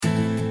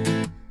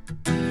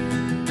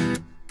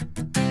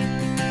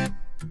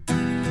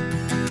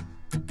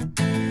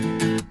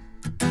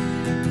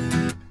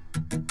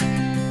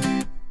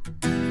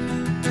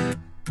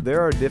there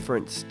are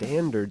different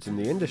standards in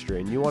the industry,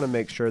 and you want to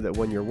make sure that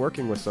when you're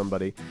working with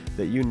somebody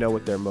that you know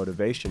what their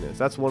motivation is.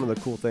 That's one of the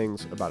cool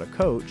things about a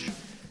coach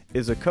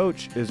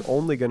is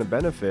only going to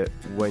benefit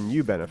when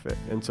you benefit.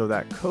 And so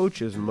that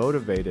coach is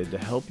motivated to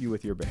help you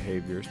with your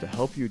behaviors, to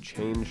help you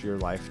change your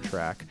life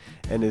track.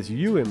 And as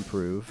you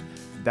improve,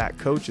 that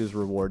coach is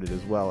rewarded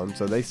as well. And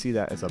so they see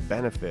that as a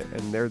benefit,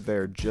 and they're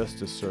there just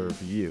to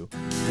serve you.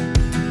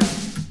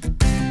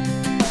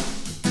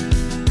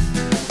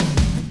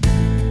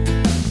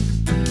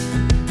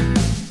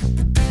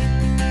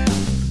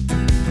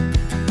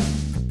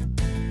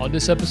 On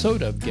this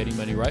episode of Getting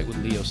Money Right with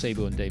Leo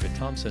Sabo and David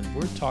Thompson,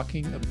 we're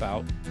talking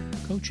about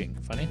coaching,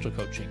 financial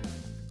coaching.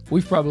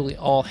 We've probably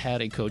all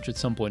had a coach at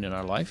some point in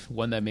our life,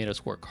 one that made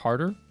us work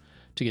harder,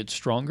 to get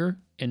stronger,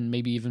 and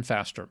maybe even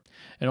faster.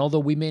 And although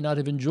we may not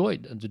have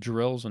enjoyed the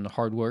drills and the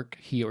hard work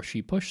he or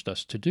she pushed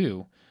us to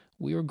do,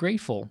 we are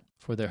grateful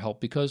for their help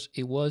because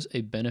it was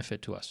a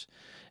benefit to us.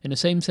 In the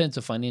same sense,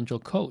 a financial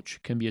coach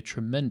can be a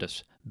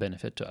tremendous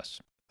benefit to us.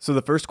 So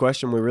the first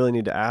question we really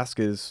need to ask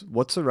is,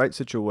 what's the right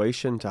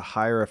situation to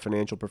hire a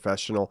financial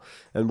professional,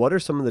 and what are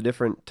some of the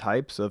different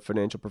types of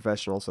financial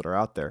professionals that are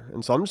out there?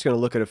 And so I'm just going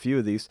to look at a few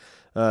of these.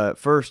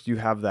 First, you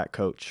have that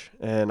coach,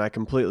 and I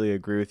completely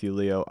agree with you,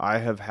 Leo. I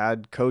have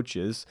had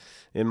coaches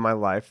in my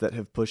life that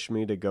have pushed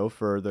me to go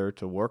further,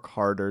 to work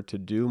harder, to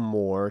do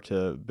more,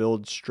 to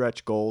build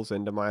stretch goals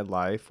into my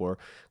life, or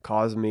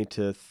cause me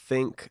to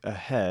think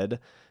ahead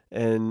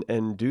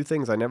and do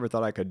things I never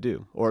thought I could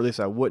do, or at least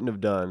I wouldn't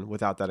have done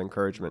without that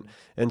encouragement.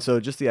 And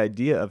so just the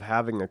idea of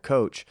having a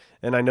coach,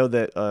 and I know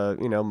that,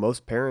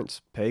 most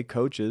parents pay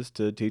coaches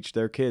to teach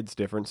their kids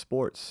different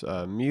sports,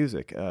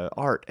 music,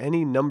 art,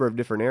 any number of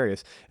different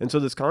areas. And so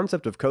this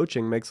concept of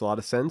coaching makes a lot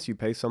of sense. You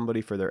pay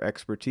somebody for their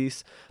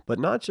expertise, but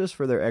not just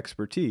for their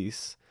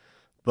expertise,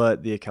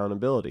 but the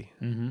accountability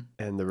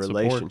and the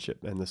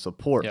relationship and the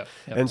support. Yep.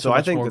 And so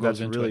I think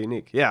that's really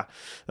unique. Yeah.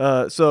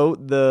 So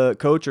the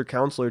coach or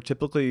counselor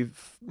typically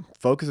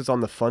focuses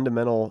on the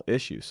fundamental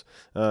issues.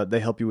 They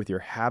help you with your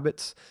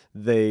habits.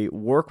 They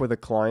work with a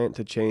client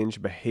to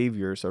change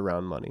behaviors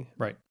around money.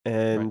 Right.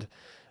 And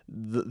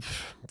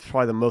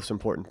probably the most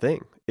important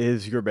thing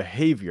is your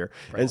behavior.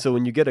 Right. And so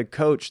when you get a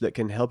coach that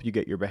can help you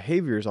get your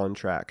behaviors on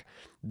track,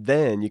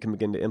 then you can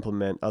begin to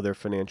implement other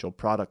financial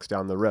products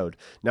down the road.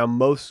 Now,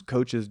 most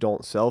coaches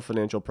don't sell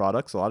financial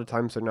products. A lot of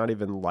times they're not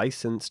even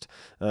licensed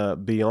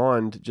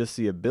beyond just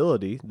the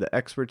ability, the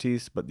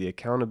expertise, but the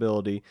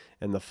accountability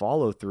and the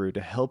follow through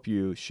to help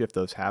you shift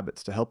those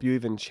habits, to help you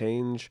even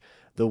change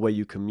the way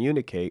you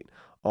communicate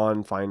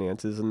on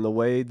finances and the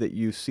way that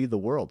you see the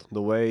world,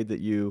 the way that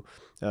you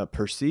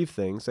perceive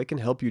things. They can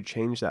help you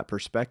change that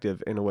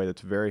perspective in a way that's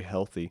very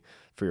healthy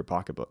for your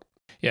pocketbook.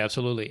 Yeah,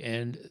 absolutely.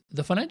 And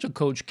the financial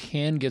coach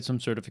can get some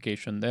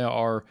certification. There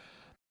are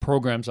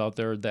programs out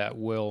there that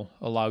will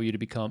allow you to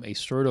become a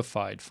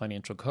certified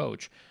financial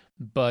coach,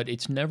 but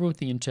it's never with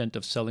the intent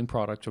of selling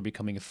products or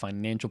becoming a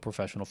financial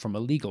professional from a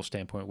legal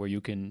standpoint where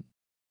you can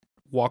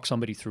walk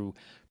somebody through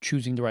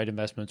choosing the right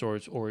investments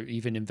or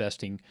even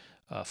investing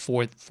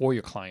for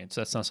your clients.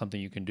 That's not something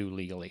you can do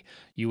legally.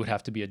 You would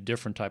have to be a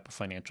different type of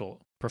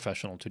financial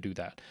professional to do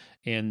that.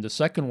 And the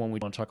second one we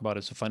want to talk about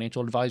is a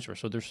financial advisor.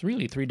 So there's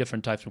really three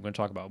different types we're going to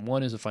talk about.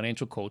 One is a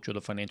financial coach or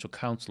the financial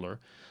counselor.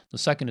 The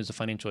second is a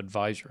financial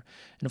advisor.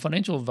 And a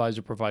financial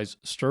advisor provides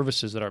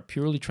services that are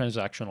purely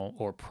transactional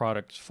or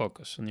product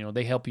focused. And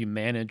they help you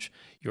manage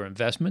your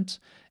investments.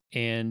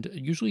 And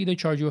usually they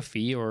charge you a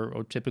fee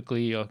or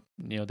typically,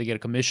 they get a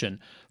commission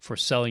for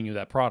selling you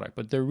that product.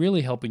 But they're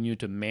really helping you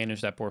to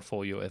manage that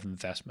portfolio of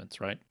investments,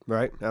 right?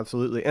 Right,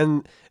 absolutely.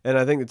 And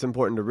I think it's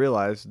important to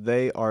realize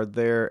they are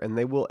there and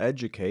they will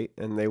educate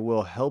and they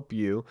will help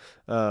you.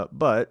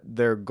 But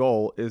their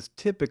goal is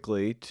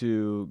typically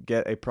to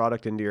get a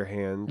product into your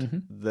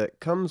hand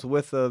that comes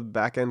with a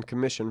back-end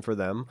commission for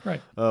them.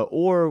 Right.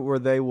 Or where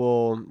they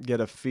will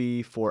get a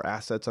fee for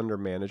assets under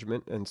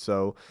management. And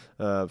so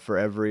for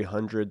every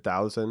 100,000,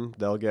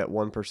 they'll get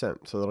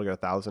 1%. So they'll get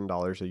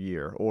 $1,000 a year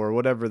or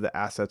whatever the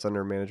assets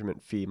under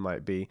management fee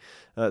might be.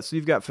 So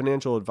you've got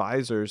financial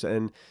advisors,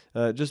 and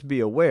just be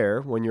aware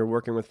when you're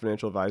working with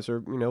financial advisor,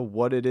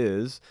 what it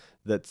is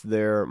that's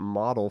their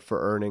model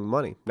for earning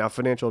money. Now,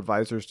 financial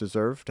advisors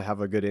deserve to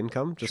have a good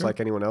income, just like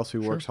anyone else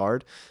who works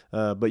hard.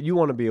 But you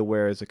want to be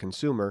aware as a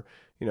consumer,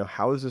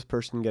 how is this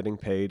person getting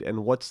paid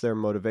and what's their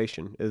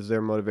motivation? Is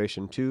their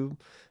motivation to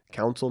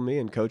counsel me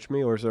and coach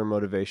me, or is there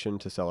motivation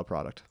to sell a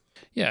product?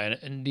 Yeah,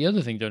 and the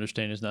other thing to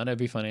understand is not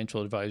every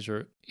financial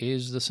advisor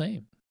is the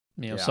same.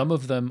 Some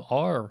of them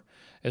are,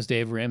 as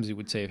Dave Ramsey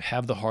would say,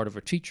 have the heart of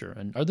a teacher,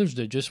 and others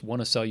that just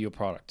want to sell you a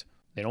product.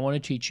 They don't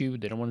want to teach you.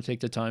 They don't want to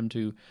take the time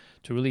to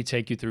really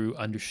take you through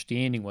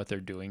understanding what they're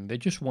doing. They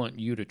just want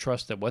you to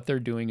trust that what they're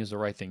doing is the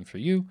right thing for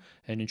you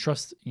and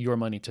entrust your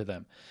money to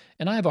them.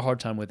 And I have a hard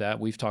time with that.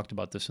 We've talked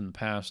about this in the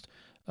past.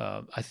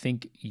 I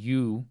think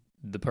you,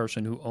 the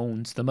person who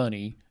owns the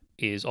money,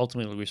 is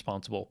ultimately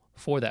responsible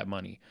for that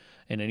money.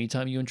 And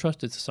anytime you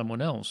entrust it to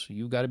someone else,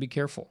 you've got to be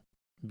careful.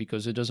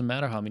 because it doesn't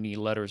matter how many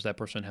letters that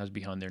person has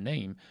behind their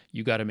name.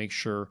 You got to make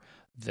sure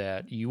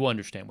that you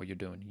understand what you're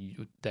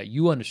doing, that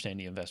you understand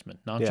the investment,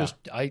 not Yeah. just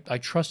I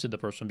trusted the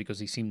person because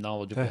he seemed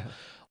knowledgeable.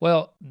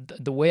 Well,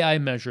 the way I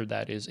measure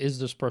that is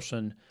this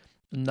person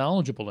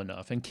knowledgeable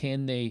enough, and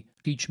can they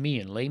teach me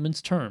in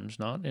layman's terms,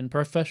 not in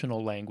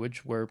professional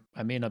language where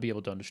I may not be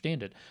able to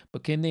understand it,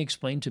 but can they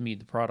explain to me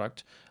the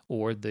product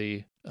or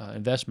the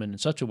investment in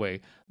such a way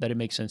that it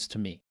makes sense to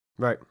me,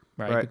 Right.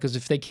 right? Right. Because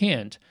if they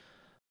can't,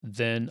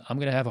 then I'm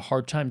going to have a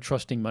hard time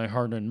trusting my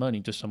hard-earned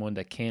money to someone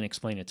that can't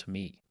explain it to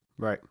me.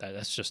 Right.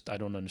 That's just, I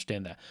don't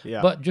understand that.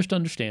 Yeah. But just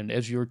understand,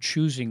 as you're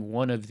choosing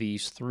one of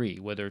these three,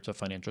 whether it's a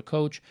financial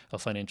coach, a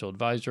financial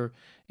advisor,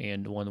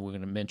 and one that we're going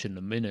to mention in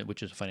a minute,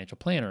 which is a financial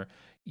planner,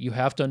 you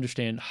have to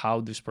understand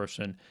how this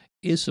person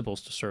is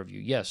supposed to serve you.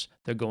 Yes,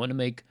 they're going to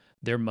make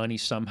their money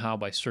somehow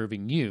by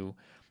serving you,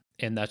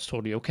 and that's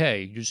totally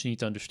okay. You just need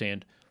to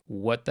understand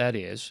what that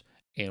is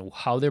and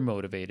how they're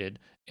motivated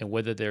and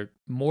whether they're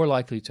more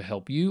likely to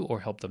help you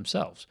or help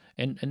themselves.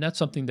 And that's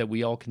something that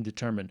we all can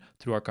determine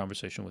through our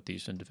conversation with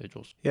these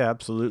individuals. Yeah,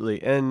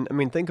 absolutely. And I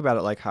mean, think about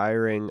it like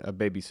hiring a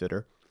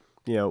babysitter.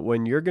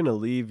 When you're going to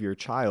leave your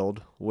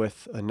child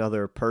with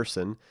another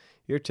person,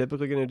 you're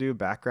typically going to do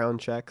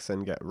background checks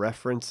and get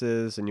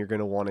references, and you're going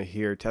to want to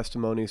hear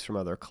testimonies from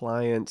other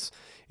clients.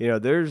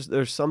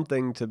 There's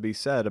something to be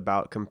said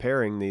about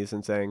comparing these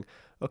and saying,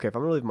 okay, if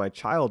I'm going to leave my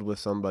child with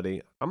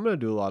somebody, I'm going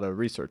to do a lot of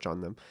research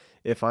on them.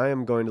 If I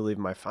am going to leave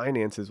my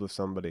finances with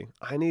somebody,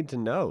 I need to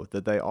know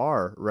that they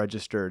are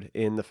registered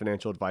in the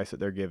financial advice that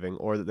they're giving,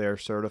 or that they're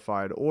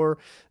certified, or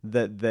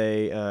that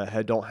they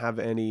don't have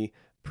any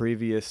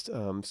previous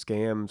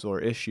scams or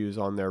issues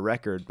on their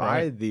record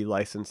by Right. the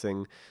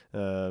licensing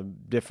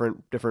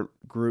different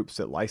groups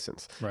that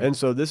license. Right. And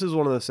so this is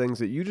one of those things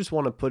that you just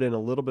want to put in a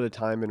little bit of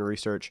time and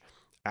research,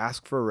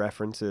 ask for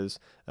references,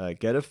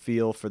 get a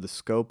feel for the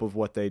scope of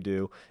what they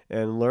do,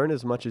 and learn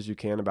as much as you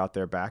can about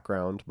their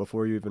background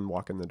before you even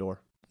walk in the door.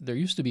 There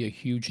used to be a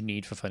huge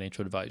need for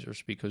financial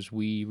advisors because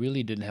we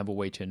really didn't have a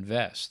way to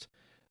invest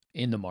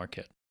in the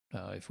market.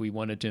 If we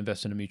wanted to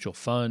invest in a mutual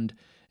fund,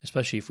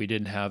 especially if we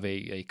didn't have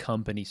a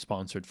company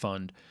sponsored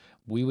fund,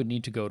 we would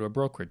need to go to a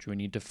brokerage. We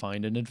need to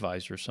find an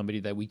advisor, somebody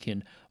that we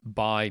can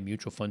buy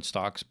mutual fund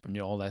stocks,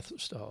 all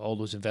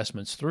those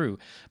investments through.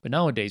 But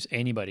nowadays,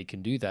 anybody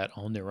can do that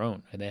on their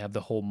own, and they have the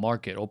whole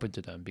market open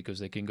to them because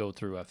they can go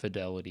through a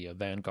Fidelity, a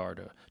Vanguard,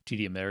 a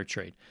TD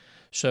Ameritrade.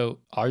 So,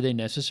 are they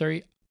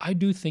necessary? I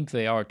do think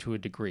they are to a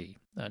degree.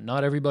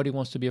 Not everybody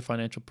wants to be a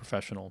financial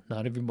professional.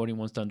 Not everybody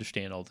wants to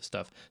understand all this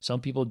stuff.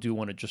 Some people do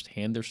want to just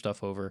hand their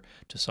stuff over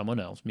to someone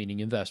else, meaning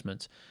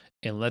investments,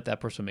 and let that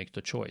person make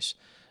the choice.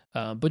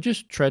 But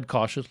just tread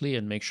cautiously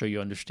and make sure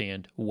you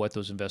understand what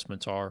those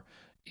investments are,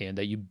 and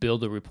that you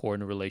build a rapport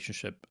and a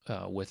relationship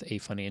with a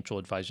financial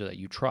advisor that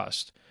you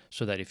trust,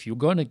 so that if you're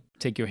going to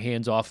take your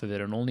hands off of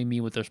it and only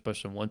meet with this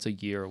person once a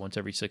year or once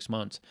every 6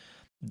 months,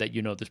 that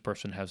you know this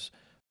person has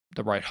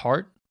the right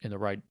heart and the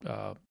right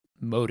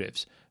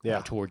motives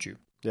Yeah. towards you.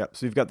 Yeah,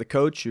 so you've got the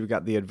coach, you've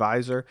got the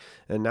advisor,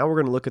 and now we're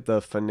going to look at the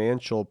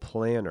financial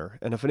planner.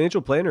 And a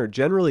financial planner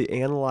generally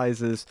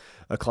analyzes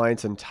a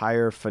client's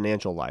entire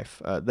financial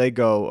life. They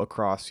go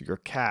across your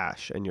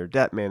cash and your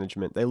debt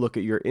management. They look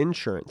at your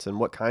insurance and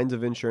what kinds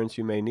of insurance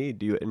you may need.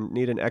 Do you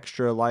need an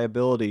extra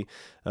liability,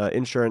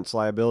 insurance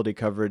liability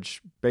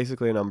coverage,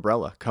 basically an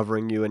umbrella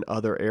covering you in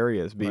other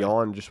areas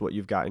beyond just what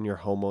you've got in your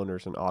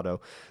homeowners and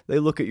auto? They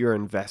look at your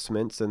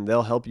investments and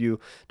they'll help you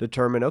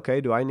determine,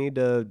 okay, do I need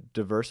to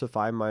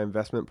diversify my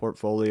investment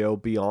portfolio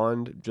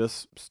beyond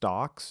just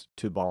stocks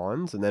to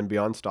bonds, and then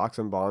beyond stocks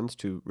and bonds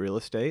to real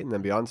estate, and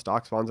then beyond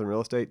stocks, bonds, and real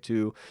estate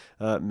to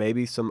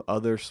maybe some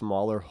other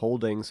smaller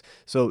holdings.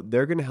 So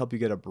they're going to help you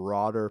get a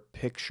broader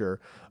picture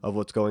of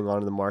what's going on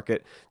in the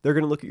market. They're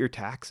going to look at your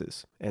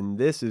taxes, and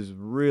this is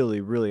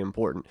really, really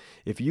important.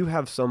 If you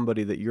have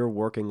somebody that you're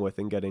working with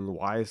and getting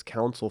wise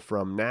counsel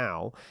from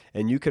now,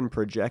 and you can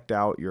project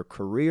out your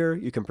career,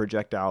 you can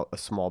project out a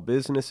small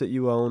business that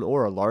you own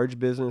or a large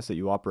business that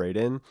you operate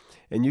in,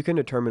 and you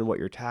can determine what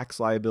your tax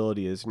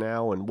liability is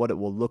now and what it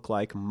will look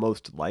like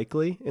most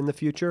likely in the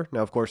future.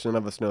 Now, of course, none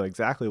of us know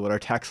exactly what our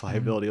tax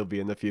liability will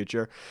be in the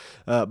future,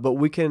 but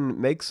we can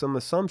make some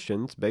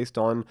assumptions based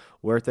on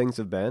where things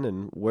have been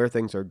and where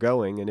things are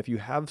going. And if you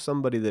have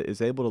somebody that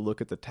is able to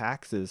look at the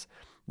taxes,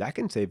 that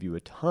can save you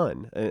a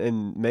ton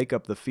and make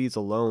up the fees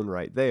alone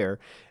right there.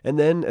 And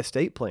then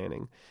estate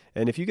planning.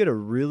 And if you get a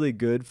really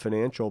good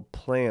financial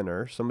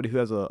planner, somebody who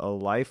has a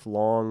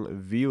lifelong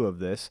view of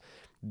this,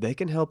 they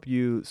can help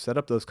you set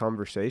up those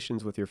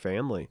conversations with your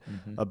family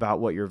about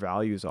what your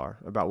values are,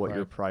 about what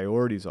your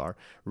priorities are,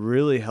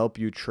 really help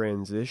you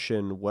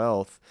transition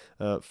wealth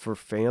for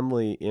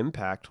family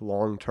impact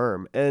long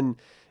term. And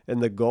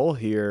the goal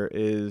here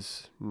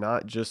is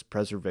not just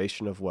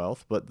preservation of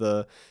wealth, but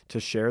to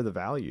share the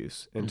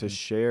values and to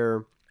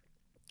share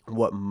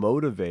what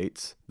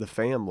motivates the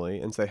family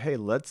and say, hey,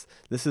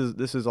 this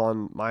is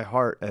on my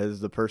heart as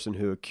the person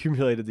who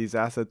accumulated these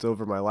assets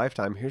over my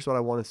lifetime. Here's what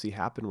I want to see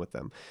happen with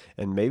them.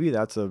 And maybe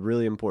that's a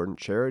really important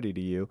charity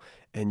to you.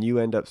 And you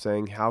end up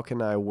saying, how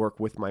can I work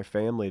with my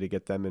family to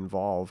get them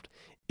involved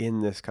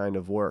in this kind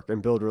of work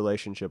and build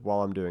relationship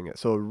while I'm doing it?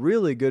 So a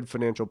really good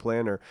financial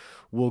planner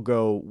will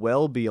go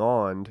well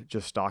beyond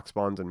just stocks,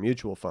 bonds, and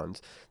mutual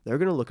funds. They're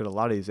going to look at a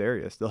lot of these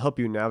areas. They'll help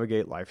you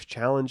navigate life's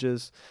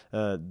challenges.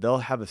 They'll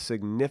have a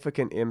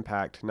significant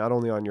impact not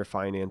only on your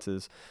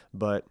finances,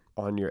 but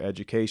on your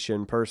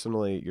education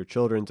personally, your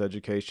children's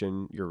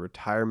education, your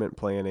retirement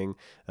planning.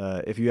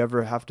 If you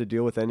ever have to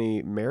deal with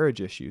any marriage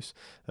issues,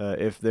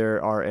 if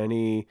there are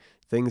any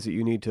things that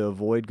you need to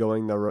avoid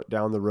going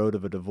down the road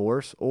of a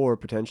divorce, or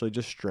potentially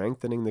just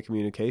strengthening the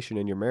communication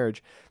in your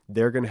marriage,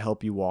 they're going to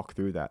help you walk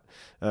through that.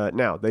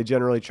 Now, they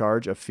generally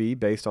charge a fee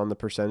based on the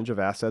percentage of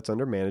assets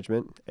under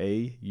management,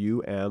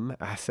 AUM,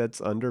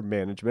 assets under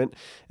management.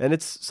 And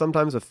it's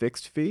sometimes a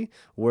fixed fee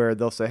where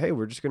they'll say, hey,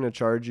 we're just going to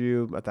charge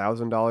you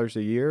 $1,000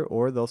 a year,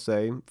 or they'll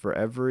say for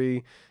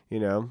every,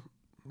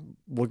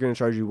 we're going to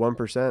charge you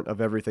 1% of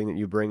everything that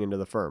you bring into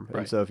the firm. Right.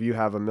 And so if you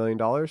have $1 million,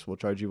 we'll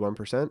charge you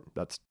 1%.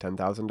 That's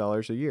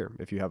 $10,000 a year.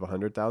 If you have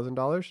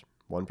 $100,000,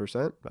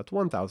 1%, that's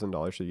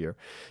 $1,000 a year.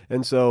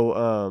 And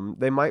so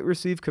they might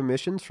receive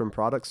commissions from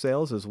product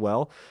sales as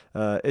well.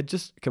 It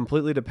just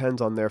completely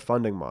depends on their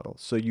funding model.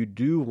 So you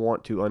do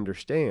want to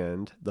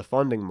understand the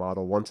funding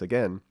model once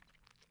again.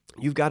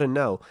 You've got to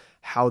know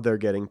how they're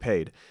getting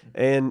paid,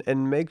 and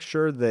make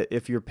sure that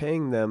if you're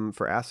paying them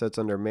for assets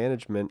under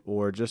management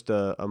or just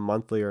a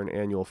monthly or an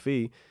annual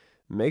fee,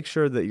 make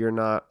sure that you're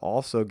not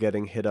also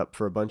getting hit up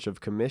for a bunch of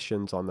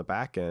commissions on the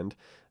back end.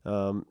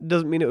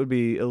 Doesn't mean it would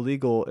be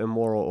illegal,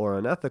 immoral, or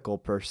unethical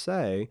per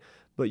se,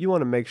 but you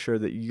want to make sure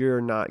that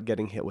you're not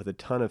getting hit with a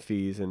ton of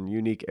fees in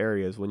unique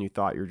areas when you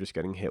thought you're just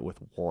getting hit with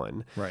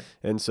one. Right.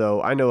 And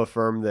so I know a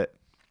firm that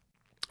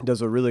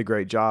does a really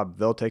great job.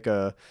 They'll take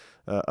a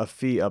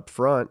fee up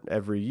front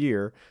every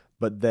year,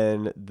 but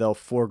then they'll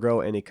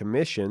forego any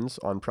commissions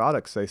on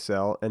products they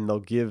sell, and they'll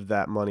give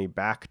that money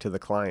back to the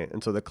client.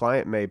 And so the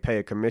client may pay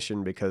a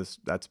commission because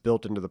that's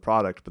built into the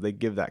product, but they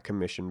give that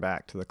commission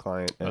back to the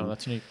client. And,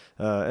 that's neat.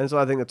 And so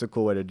I think that's a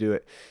cool way to do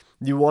it.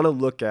 You want to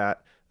look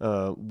at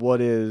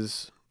what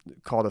is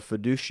called a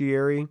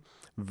fiduciary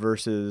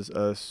versus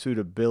a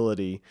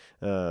suitability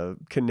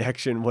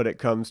connection when it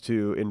comes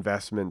to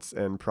investments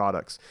and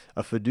products.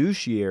 A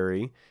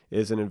fiduciary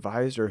is an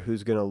advisor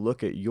who's going to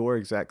look at your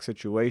exact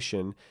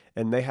situation,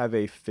 and they have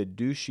a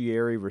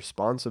fiduciary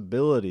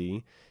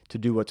responsibility to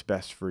do what's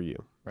best for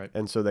you. Right.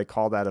 And so they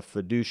call that a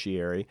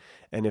fiduciary.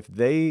 And if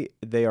they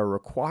are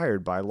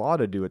required by law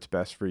to do what's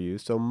best for you,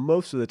 so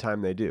most of the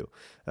time they do.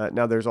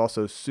 Now, there's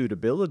also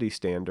suitability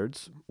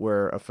standards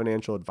where a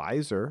financial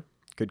advisor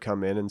could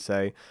come in and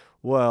say,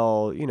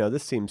 well,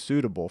 this seems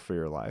suitable for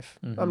your life.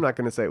 Mm-hmm. I'm not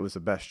going to say it was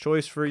the best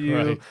choice for you.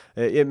 Right.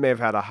 It may have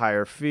had a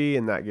higher fee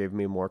and that gave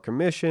me more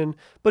commission,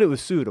 but it was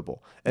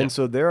suitable. And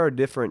so there are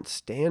different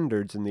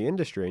standards in the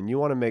industry, and you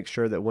want to make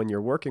sure that when you're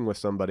working with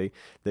somebody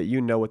that you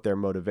know what their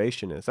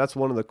motivation is. That's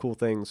one of the cool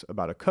things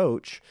about a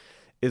coach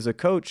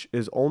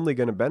is only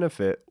going to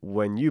benefit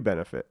when you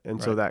benefit.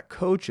 And so that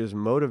coach is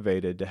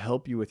motivated to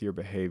help you with your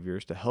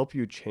behaviors, to help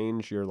you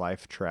change your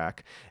life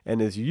track.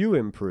 And as you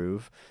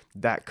improve,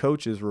 that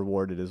coach is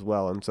rewarded as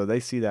well. And so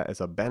they see that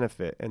as a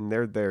benefit, and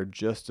they're there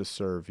just to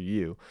serve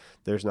you.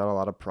 There's not a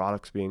lot of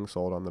products being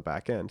sold on the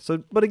back end.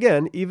 So, but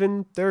again,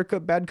 even there are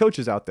bad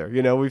coaches out there.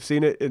 We've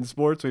seen it in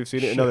sports, we've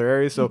seen it in other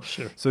areas. So,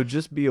 so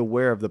just be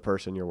aware of the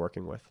person you're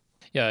working with.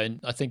 Yeah, and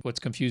I think what's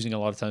confusing a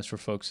lot of times for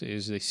folks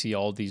is they see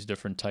all these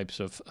different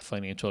types of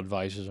financial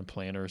advisors and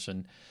planners,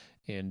 and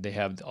they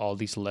have all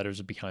these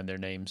letters behind their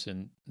names.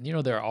 And,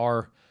 there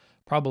are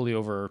probably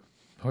over,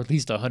 or at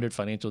least 100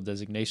 financial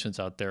designations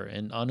out there.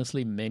 And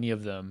honestly, many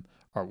of them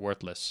are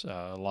worthless.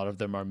 A lot of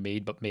them are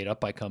made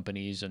up by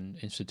companies and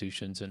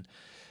institutions. And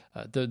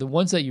the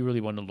ones that you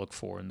really want to look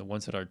for, and the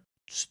ones that are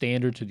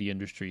standard to the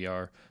industry,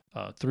 are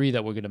three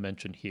that we're going to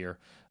mention here.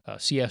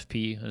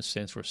 CFP, and it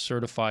stands for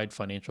Certified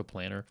Financial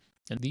Planner.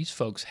 And these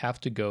folks have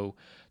to go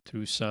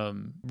through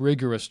some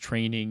rigorous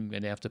training,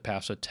 and they have to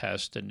pass a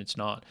test. And it's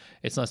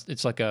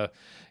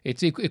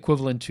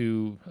equivalent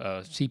to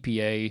a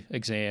CPA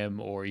exam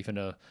or even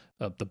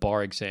the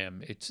bar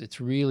exam. It's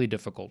really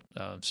difficult.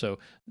 So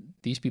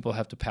these people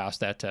have to pass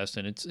that test,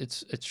 and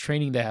it's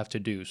training they have to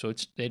do. So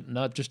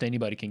not just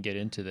anybody can get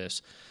into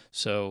this.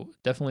 So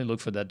definitely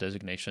look for that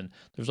designation.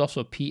 There's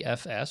also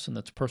PFS, and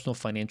that's Personal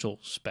Financial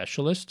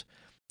Specialist,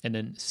 and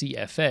then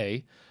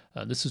CFA.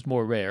 This is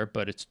more rare,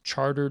 but it's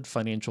Chartered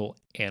Financial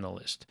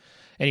Analyst.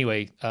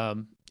 Anyway,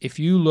 if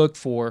you look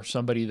for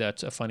somebody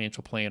that's a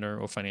financial planner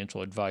or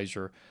financial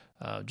advisor,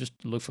 just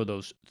look for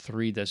those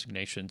three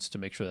designations to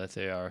make sure that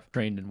they are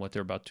trained in what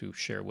they're about to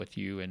share with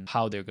you and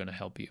how they're going to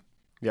help you.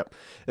 Yep.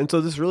 And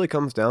so this really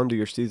comes down to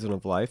your season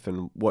of life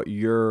and what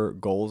your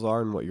goals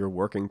are and what you're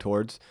working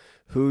towards.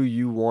 who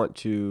you want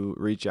to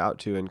reach out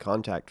to and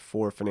contact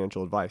for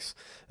financial advice.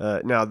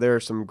 Now, there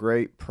are some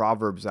great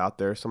proverbs out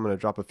there, so I'm going to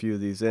drop a few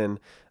of these in.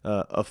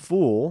 A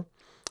fool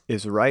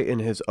is right in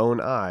his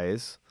own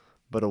eyes,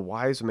 but a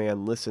wise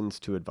man listens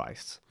to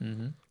advice.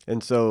 Mm-hmm.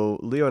 And so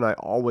Leo and I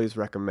always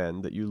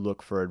recommend that you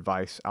look for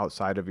advice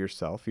outside of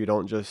yourself. You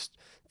don't just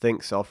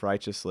think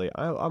self-righteously,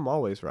 I'm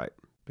always right,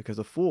 because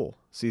a fool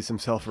sees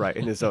himself right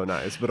in his own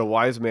eyes, but a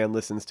wise man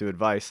listens to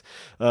advice.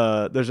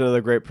 There's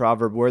another great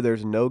proverb: where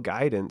there's no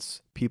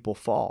guidance, people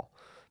fall,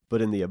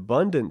 but in the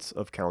abundance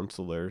of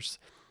counselors,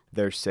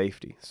 there's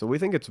safety. So we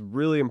think it's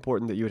really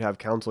important that you would have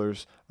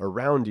counselors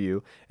around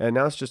you. And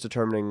now it's just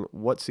determining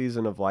what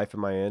season of life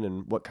am I in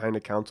and what kind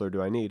of counselor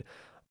do I need.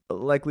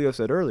 Like Leo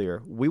said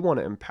earlier, we want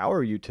to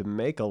empower you to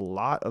make a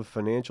lot of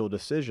financial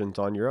decisions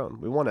on your own.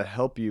 We want to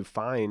help you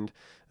find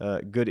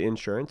good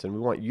insurance, and we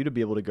want you to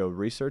be able to go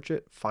research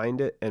it,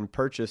 find it, and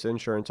purchase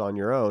insurance on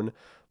your own.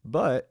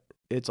 But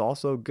it's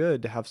also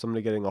good to have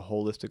somebody getting a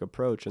holistic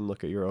approach and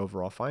look at your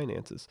overall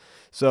finances.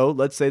 So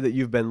let's say that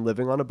you've been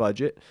living on a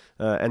budget,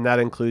 and that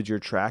includes you're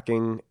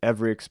tracking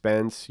every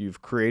expense.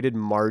 You've created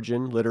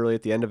margin. Literally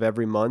at the end of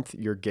every month,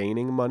 you're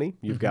gaining money.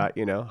 You've got,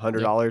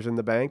 $100 in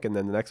the bank, and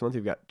then the next month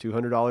you've got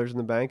 $200 in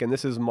the bank. And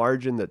this is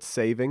margin that's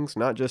savings,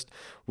 not just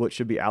what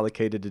should be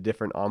allocated to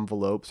different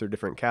envelopes or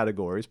different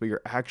categories, but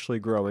you're actually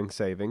growing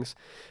savings.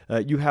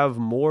 You have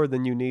more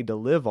than you need to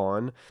live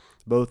on,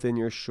 both in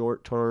your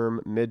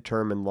short-term,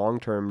 mid-term, and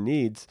long-term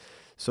needs.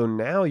 So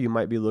now you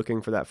might be looking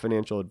for that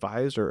financial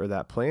advisor or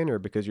that planner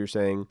because you're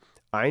saying,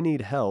 I need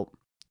help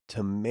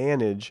to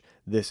manage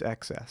this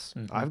excess.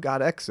 Mm-hmm. I've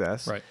got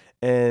excess. Right.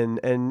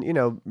 And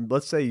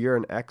let's say you're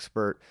an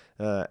expert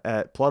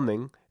at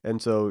plumbing,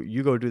 and so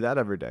you go do that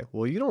every day.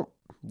 Well, you don't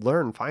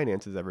learn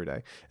finances every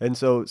day. And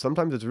so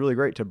sometimes it's really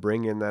great to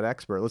bring in that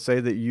expert. Let's say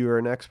that you're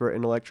an expert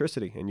in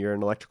electricity and you're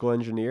an electrical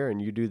engineer and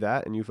you do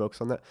that and you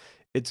focus on that.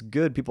 It's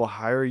good. People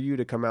hire you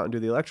to come out and do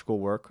the electrical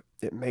work.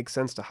 It makes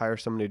sense to hire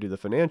somebody to do the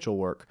financial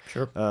work.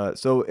 Sure.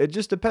 So it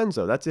just depends,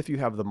 though. That's if you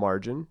have the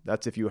margin.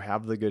 That's if you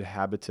have the good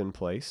habits in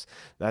place.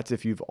 That's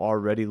if you've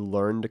already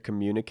learned to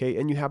communicate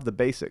and you have the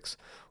basics.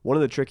 One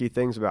of the tricky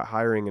things about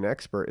hiring an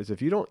expert is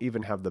if you don't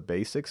even have the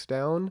basics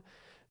down,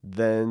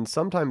 then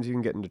sometimes you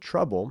can get into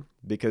trouble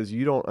because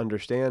you don't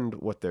understand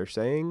what they're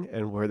saying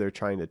and where they're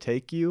trying to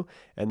take you.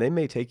 And they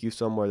may take you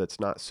somewhere that's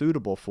not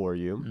suitable for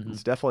you. Mm-hmm.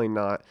 It's definitely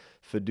not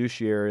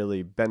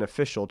fiduciarily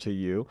beneficial to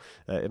you.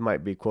 It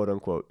might be quote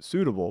unquote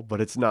suitable,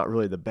 but it's not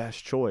really the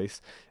best choice.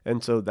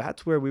 And so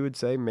that's where we would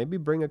say maybe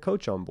bring a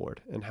coach on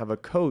board and have a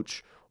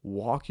coach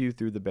walk you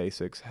through the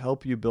basics,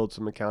 help you build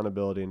some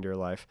accountability into your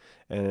life,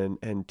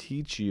 and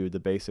teach you the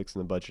basics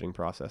in the budgeting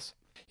process.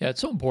 Yeah,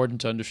 it's so important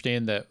to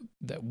understand that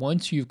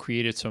once you've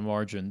created some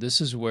margin,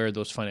 this is where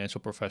those financial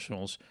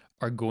professionals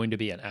are going to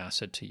be an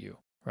asset to you,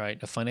 right?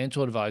 A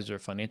financial advisor, a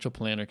financial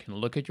planner can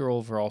look at your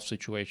overall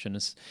situation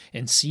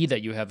and see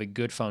that you have a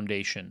good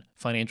foundation,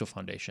 financial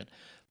foundation.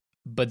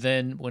 But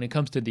then when it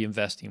comes to the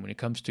investing, when it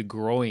comes to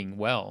growing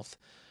wealth,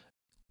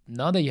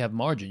 now that you have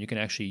margin, you can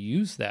actually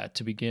use that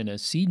to begin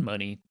as seed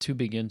money to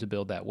begin to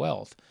build that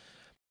wealth.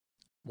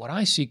 What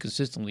I see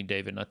consistently,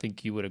 David, and I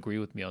think you would agree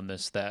with me on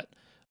this, that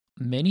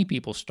many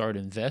people start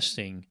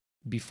investing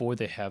before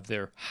they have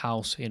their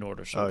house in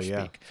order, so to speak.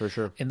 Yeah, for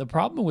sure. And the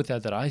problem with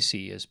that I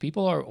see is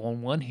people are,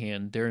 on one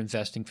hand, they're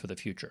investing for the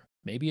future.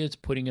 Maybe it's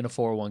putting in a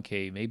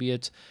 401k, maybe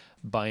it's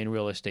buying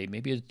real estate,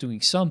 maybe it's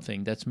doing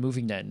something that's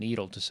moving that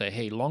needle to say,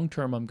 hey, long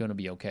term, I'm going to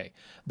be okay.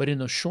 But in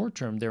the short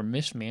term, they're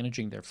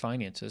mismanaging their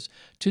finances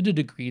to the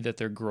degree that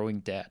they're growing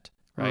debt,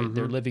 right? Mm-hmm.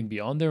 They're living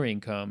beyond their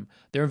income.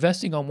 They're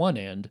investing on one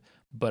end,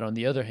 but on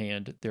the other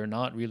hand, they're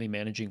not really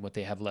managing what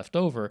they have left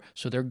over.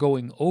 So they're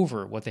going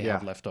over what they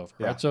have left over,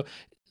 right? So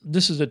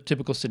this is a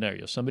typical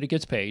scenario. Somebody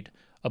gets paid,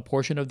 a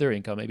portion of their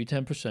income, maybe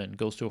 10%,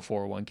 goes to a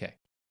 401k,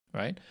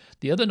 right?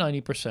 The other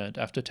 90%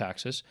 after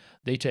taxes,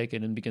 they take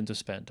it and begin to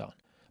spend on.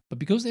 But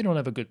because they don't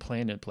have a good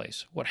plan in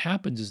place, what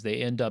happens is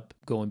they end up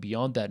going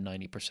beyond that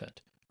 90%,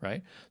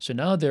 right? So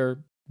now they're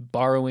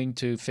borrowing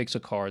to fix a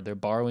car, they're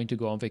borrowing to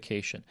go on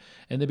vacation,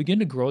 and they begin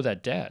to grow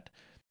that debt.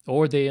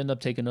 Or they end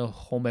up taking a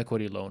home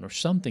equity loan or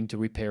something to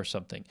repair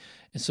something.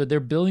 And so they're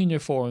building their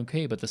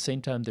 401k, but at the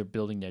same time, they're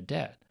building their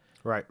debt.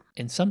 Right.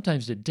 And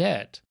sometimes the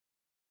debt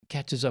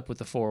catches up with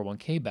the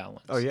 401k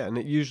balance. Oh, yeah. And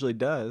it usually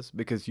does,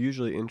 because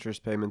usually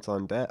interest payments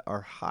on debt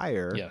are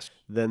higher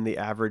than the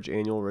average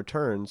annual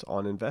returns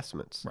on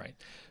investments. Right.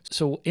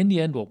 So in the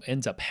end, what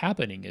ends up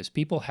happening is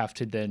people have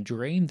to then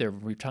drain their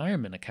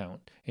retirement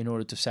account in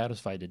order to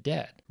satisfy the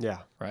debt. Yeah.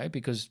 Right.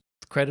 Because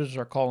creditors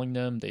are calling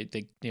them,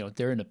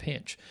 they're in a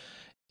pinch.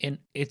 And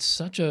it's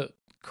such a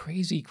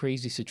crazy,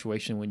 crazy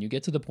situation when you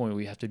get to the point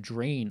where you have to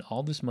drain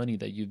all this money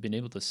that you've been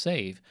able to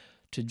save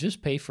to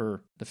just pay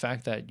for the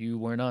fact that you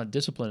were not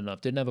disciplined enough,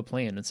 didn't have a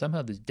plan, and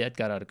somehow this debt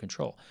got out of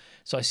control.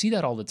 So I see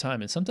that all the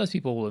time. And sometimes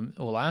people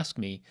will ask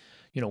me,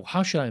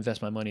 how should I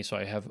invest my money so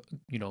I have,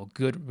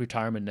 good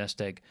retirement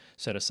nest egg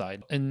set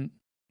aside? And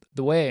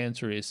the way I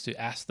answer is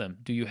to ask them,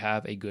 do you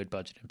have a good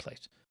budget in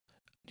place?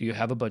 Do you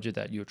have a budget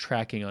that you're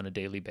tracking on a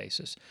daily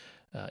basis?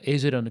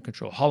 Is it under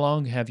control? How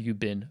long have you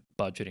been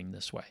budgeting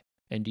this way?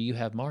 And do you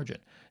have margin?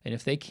 And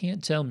if they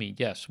can't tell me,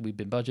 yes, we've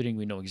been budgeting,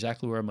 we know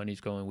exactly where our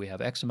money's going, we have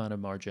X amount of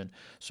margin,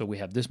 so we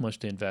have this much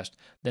to invest,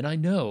 then I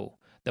know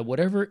that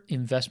whatever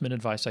investment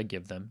advice I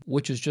give them,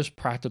 which is just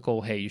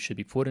practical, hey, you should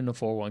be put in a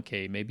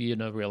 401k, maybe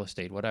in a real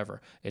estate,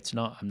 whatever.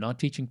 I'm not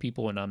teaching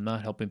people and I'm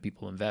not helping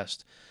people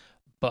invest.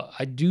 But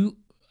I do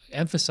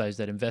emphasize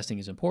that investing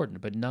is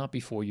important, but not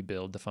before you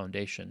build the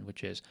foundation,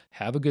 which is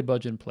have a good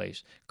budget in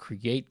place,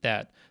 create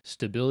that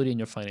stability in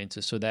your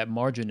finances so that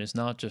margin is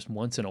not just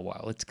once in a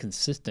while, it's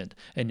consistent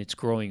and it's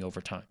growing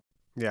over time.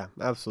 Yeah,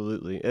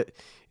 absolutely.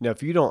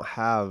 If you don't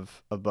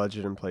have a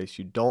budget in place,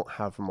 you don't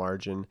have a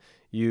margin,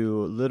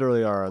 you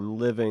literally are on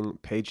living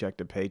paycheck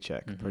to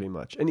paycheck pretty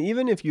much. And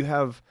even if you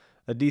have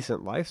a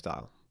decent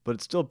lifestyle, but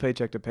it's still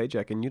paycheck to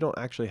paycheck and you don't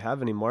actually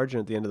have any margin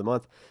at the end of the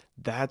month,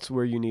 that's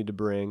where you need to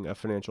bring a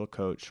financial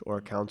coach or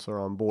a counselor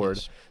on board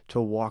Yes. to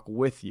walk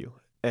with you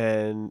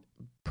and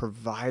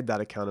provide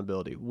that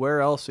accountability. Where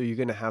else are you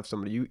going to have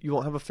somebody? You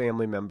won't have a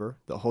family member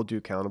that holds you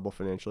accountable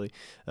financially.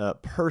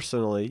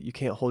 Personally, you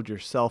can't hold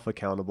yourself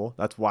accountable.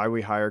 That's why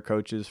we hire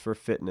coaches for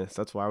fitness.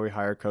 That's why we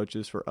hire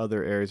coaches for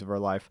other areas of our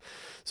life.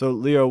 So,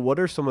 Leo, what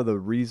are some of the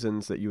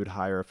reasons that you would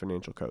hire a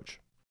financial coach?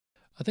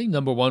 I think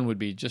number one would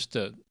be just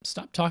to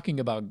stop talking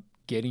about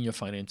getting your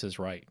finances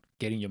right,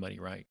 getting your money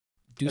right.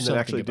 Do And then something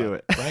actually do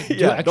about it. right?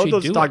 Yeah, don't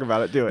just talk it.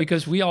 about it, do it.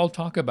 Because we all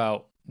talk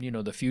about,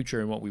 the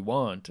future and what we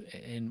want.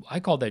 And I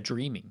call that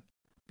dreaming.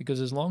 Because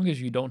as long as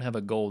you don't have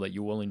a goal that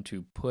you're willing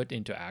to put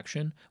into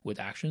action with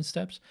action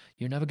steps,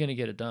 you're never going to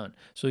get it done.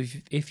 So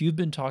if you've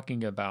been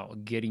talking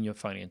about getting your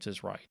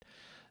finances right,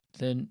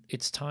 then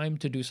it's time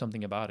to do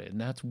something about it.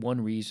 And that's one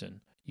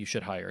reason you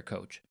should hire a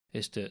coach,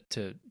 is to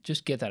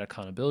just get that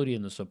accountability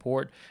and the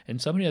support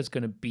and somebody that's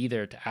going to be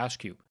there to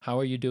ask you, how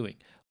are you doing?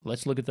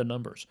 Let's look at the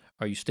numbers.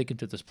 Are you sticking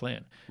to this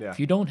plan? Yeah.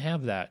 If you don't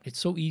have that, it's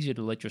so easy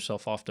to let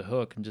yourself off the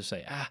hook and just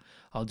say,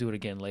 I'll do it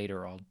again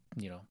later.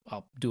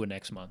 I'll do it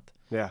next month.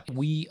 Yeah.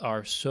 We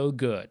are so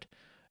good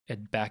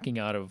at backing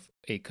out of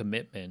a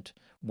commitment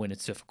when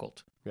it's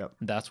difficult. Yep.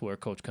 That's where a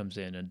coach comes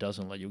in and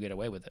doesn't let you get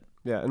away with it.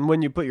 Yeah. And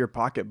when you put your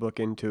pocketbook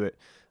into it,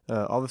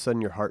 all of a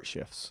sudden your heart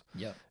shifts.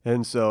 Yeah.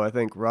 And so I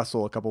think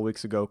Russell a couple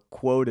weeks ago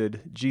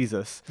quoted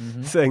Jesus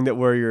Mhm. saying that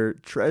where your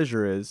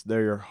treasure is,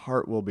 there your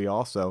heart will be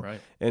also.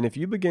 Right. And if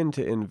you begin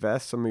to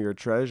invest some of your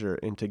treasure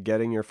into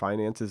getting your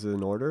finances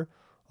in order,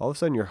 all of a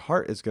sudden your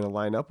heart is going to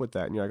line up with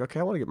that. And you're like, okay,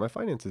 I want to get my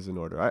finances in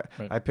order. Right.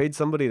 I paid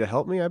somebody to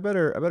help me. I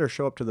better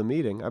show up to the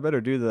meeting. I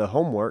better do the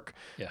homework.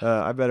 Yeah.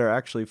 I better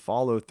actually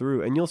follow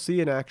through, and you'll see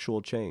an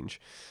actual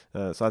change.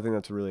 So I think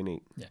that's really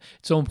neat. Yeah,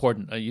 it's so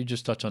important. You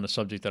just touched on a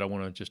subject that I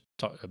want to just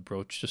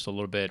broach just a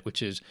little bit,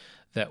 which is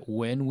that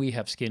when we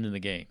have skin in the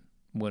game,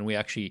 when we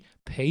actually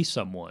pay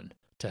someone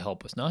to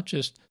help us, not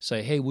just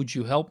say, hey, would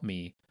you help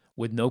me,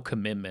 with no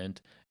commitment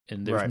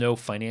and there's Right. no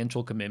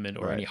financial commitment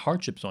or Right. any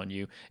hardships on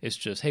you. It's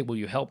just, hey, will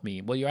you help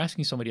me? Well, you're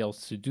asking somebody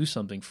else to do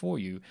something for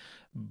you,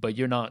 but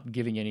you're not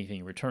giving anything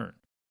in return.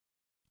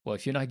 Well,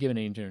 if you're not giving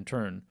anything in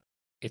return,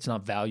 it's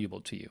not valuable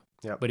to you.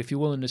 Yep. But if you're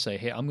willing to say,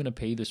 hey, I'm going to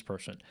pay this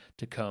person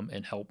to come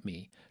and help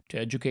me, to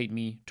educate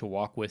me, to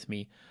walk with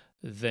me,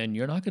 then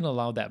you're not going to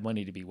allow that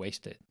money to be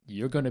wasted.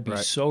 You're going to be Right.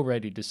 so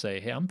ready to say,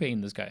 hey, I'm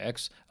paying this guy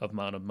X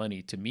amount of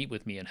money to meet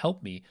with me and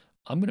help me.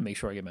 I'm going to make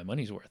sure I get my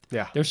money's worth.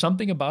 Yeah. There's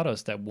something about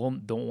us that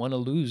don't want to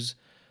lose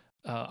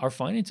our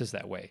finances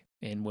that way.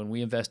 And when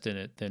we invest in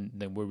it,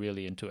 then we're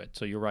really into it.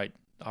 So you're right.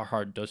 Our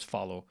heart does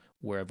follow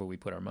wherever we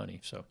put our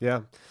money. So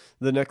Yeah.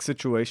 The next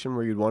situation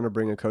where you'd want to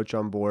bring a coach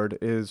on board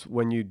is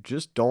when you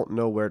just don't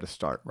know where to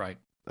start. right.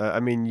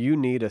 You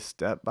need a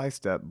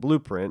step-by-step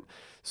blueprint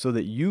so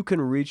that you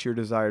can reach your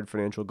desired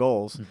financial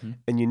goals. Mhm.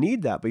 And you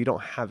need that, but you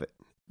don't have it.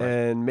 Right.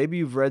 And maybe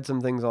you've read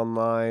some things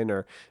online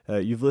or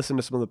you've listened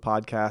to some of the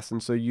podcasts.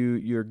 And so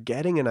you're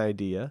getting an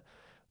idea,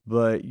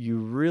 but you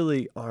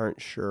really aren't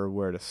sure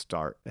where to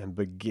start and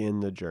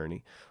begin the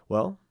journey.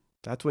 Well,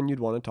 that's when you'd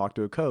want to talk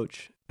to a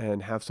coach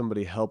and have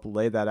somebody help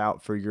lay that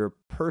out for your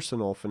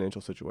personal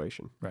financial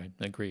situation. Right.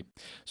 Agree.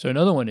 So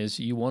another one is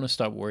you want to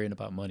stop worrying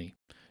about money.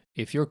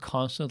 If you're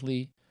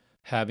constantly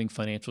having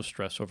financial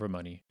stress over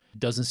money, it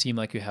doesn't seem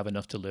like you have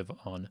enough to live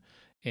on,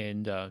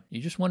 and you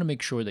just want to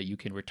make sure that you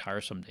can retire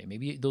someday.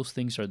 Maybe those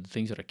things are the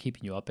things that are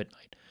keeping you up at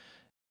night.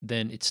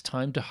 Then it's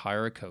time to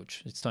hire a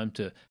coach. It's time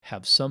to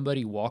have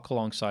somebody walk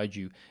alongside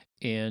you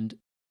and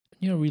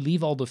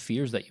relieve all the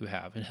fears that you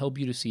have and help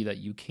you to see that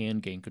you can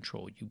gain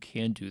control. You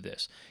can do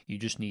this. You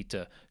just need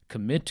to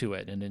commit to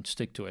it and then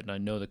stick to it. And I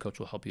know the coach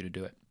will help you to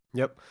do it.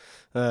 Yep.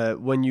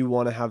 When you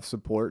want to have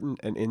support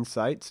and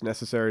insights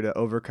necessary to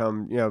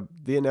overcome,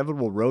 the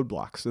inevitable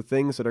roadblocks, the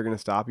things that are going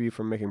to stop you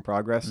from making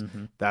progress,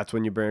 that's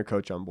when you bring a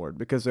coach on board,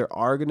 because there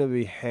are going to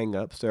be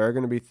hangups. There are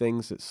going to be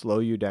things that slow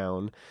you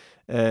down.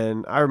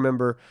 And I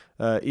remember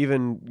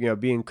even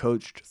being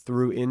coached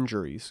through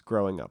injuries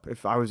growing up.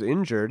 If I was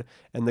injured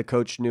and the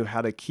coach knew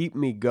how to keep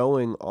me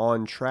going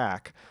on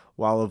track,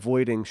 while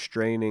avoiding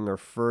straining or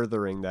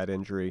furthering that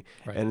injury,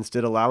 Right. and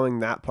instead allowing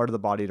that part of the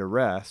body to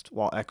rest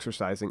while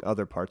exercising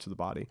other parts of the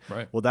body.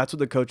 Right. Well, that's what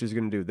the coach is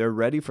going to do. They're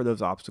ready for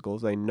those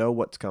obstacles. They know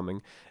what's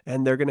coming,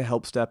 and they're going to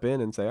help step in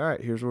and say, all right,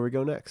 here's where we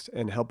go next,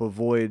 and help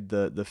avoid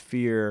the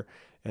fear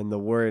and the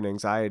worry and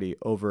anxiety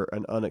over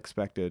an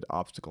unexpected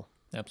obstacle.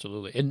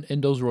 Absolutely.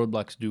 And those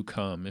roadblocks do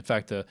come. In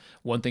fact, the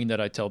one thing that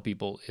I tell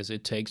people is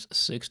it takes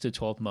 6 to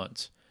 12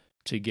 months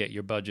to get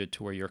your budget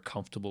to where you're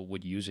comfortable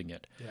with using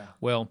it. Yeah.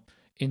 Well,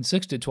 in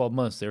 6 to 12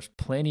 months, there's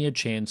plenty of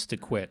chance to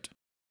quit,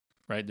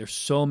 right? There's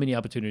so many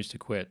opportunities to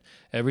quit.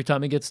 Every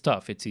time it gets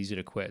tough, it's easy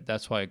to quit.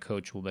 That's why a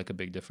coach will make a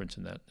big difference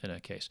in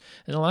that case.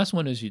 And the last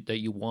one is that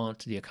you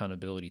want the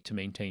accountability to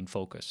maintain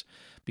focus,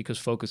 because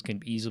focus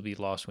can easily be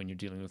lost when you're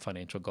dealing with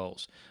financial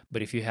goals.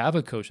 But if you have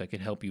a coach that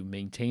can help you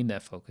maintain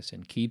that focus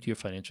and keep to your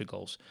financial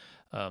goals,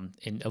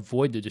 and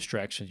avoid the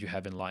distractions you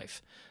have in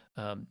life,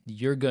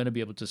 you're going to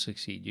be able to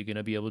succeed. You're going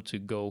to be able to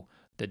go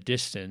the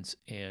distance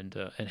and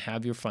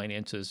have your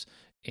finances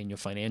and your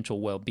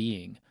financial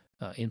well-being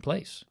in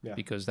place,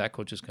 because that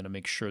coach is going to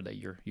make sure that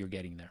you're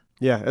getting there.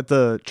 Yeah, at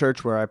the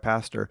church where I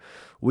pastor,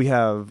 we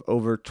have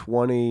over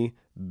 20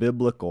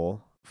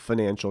 biblical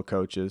financial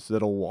coaches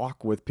that'll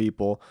walk with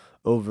people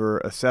over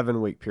a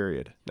 7-week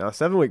period. Now, a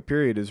 7-week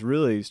period is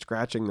really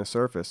scratching the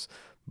surface,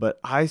 but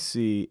I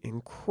see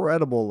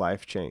incredible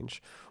life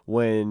change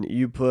when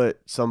you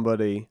put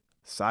somebody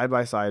side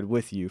by side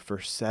with you for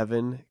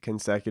 7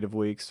 consecutive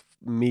weeks,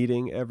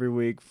 meeting every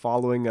week,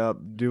 following up,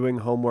 doing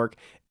homework,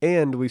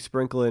 and we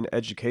sprinkle in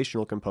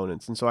educational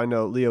components. And so I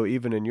know, Leo,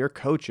 even in your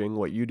coaching,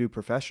 what you do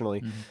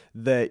professionally,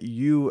 that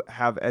you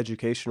have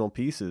educational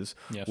pieces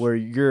where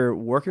you're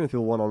working with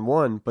people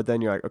one-on-one, but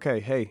then you're like, okay,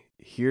 hey,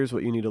 here's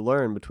what you need to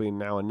learn between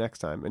now and next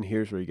time, and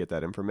here's where you get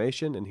that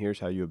information, and here's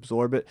how you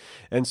absorb it.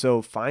 And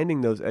so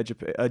finding those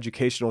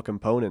educational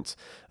components,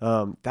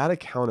 that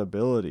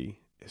accountability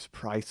is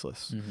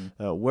priceless.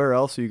 Where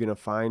else are you going to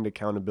find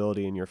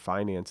accountability in your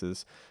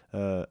finances?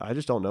 I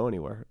just don't know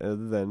anywhere other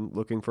than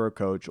looking for a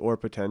coach, or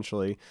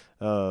potentially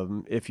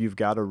if you've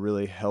got a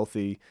really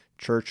healthy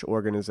church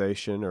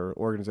organization or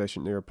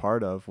organization that you're a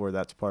part of where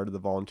that's part of the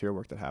volunteer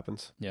work that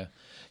happens. Yeah.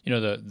 You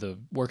know, the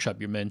workshop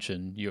you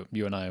mentioned, you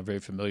and I are very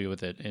familiar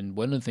with it. And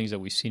one of the things that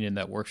we've seen in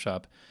that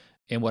workshop,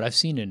 and what I've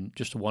seen in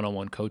just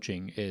one-on-one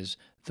coaching, is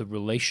the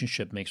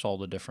relationship makes all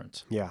the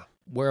difference. Yeah.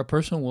 Where a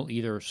person will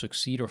either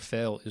succeed or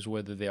fail is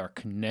whether they are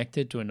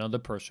connected to another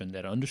person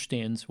that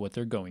understands what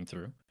they're going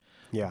through,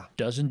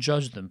 doesn't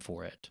judge them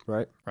for it,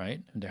 right?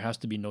 And there has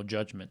to be no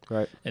judgment,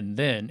 and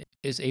then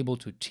is able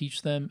to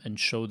teach them and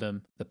show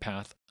them the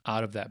path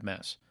out of that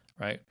mess,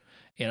 right?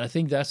 And I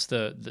think that's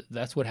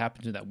that's what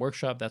happens in that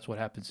workshop. That's what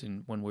happens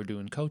when we're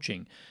doing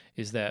coaching,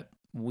 is that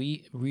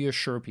we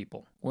reassure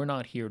people. We're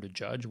not here to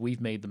judge. We've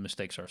made the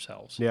mistakes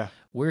ourselves.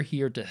 We're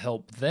here to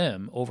help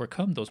them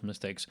overcome those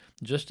mistakes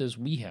just as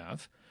we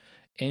have,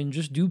 and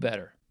just do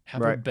better,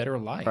 have a better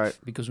life,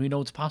 because we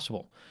know it's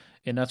possible.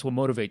 And that's what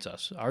motivates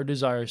us. Our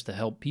desire is to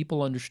help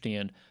people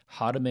understand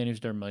how to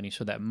manage their money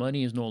so that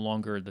money is no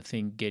longer the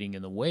thing getting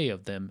in the way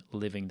of them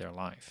living their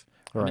life.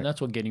 I mean,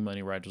 that's what Getting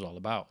Money Right is all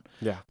about.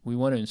 We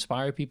want to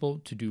inspire people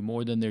to do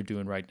more than they're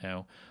doing right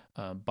now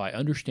by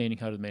understanding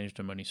how to manage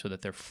their money so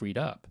that they're freed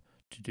up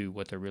to do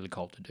what they're really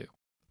called to do.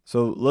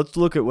 So let's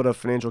look at what a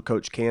financial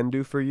coach can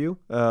do for you.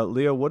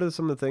 Leo, what are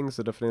some of the things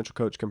that a financial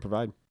coach can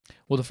provide?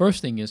 Well, the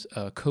first thing is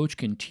a coach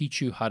can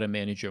teach you how to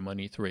manage your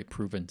money through a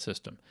proven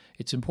system.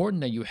 It's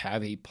important that you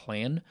have a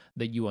plan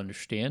that you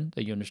understand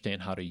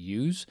how to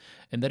use,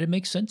 and that it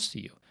makes sense to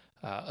you.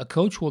 A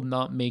coach will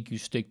not make you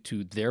stick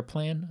to their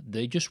plan.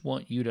 They just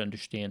want you to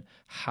understand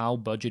how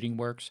budgeting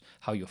works,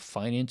 how your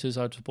finances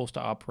are supposed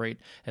to operate,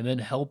 and then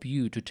help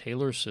you to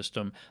tailor a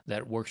system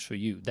that works for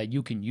you, that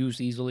you can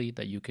use easily,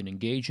 that you can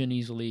engage in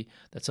easily,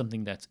 that's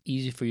something that's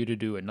easy for you to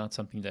do and not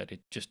something that it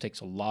just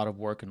takes a lot of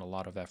work and a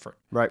lot of effort.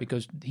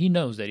 Because he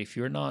knows that if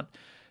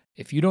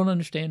you don't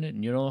understand it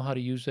and you don't know how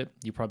to use it,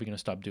 you're probably going to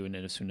stop doing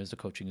it as soon as the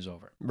coaching is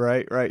over.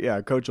 Right. Yeah.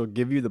 A coach will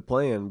give you the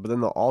plan, but then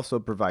they'll also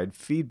provide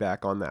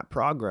feedback on that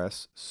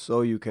progress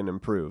so you can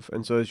improve.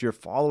 And so as you're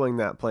following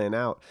that plan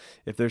out,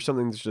 if there's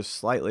something that's just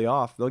slightly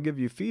off, they'll give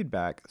you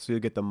feedback so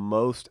you'll get the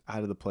most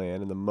out of the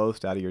plan and the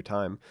most out of your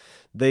time.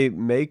 They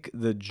make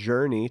the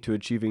journey to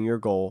achieving your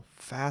goal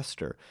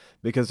faster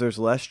because there's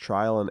less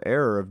trial and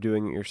error of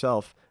doing it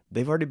yourself.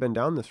 They've already been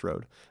down this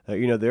road.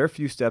 They're a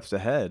few steps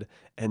ahead,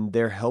 and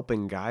they're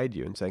helping guide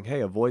you and saying,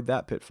 hey, avoid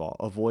that pitfall,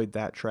 avoid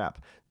that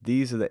trap.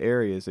 These are the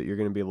areas that you're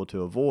going to be able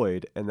to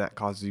avoid, and that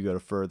causes you to go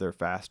further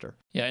faster.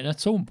 Yeah, and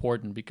that's so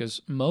important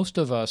because most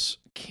of us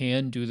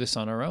can do this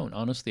on our own.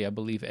 Honestly, I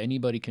believe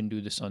anybody can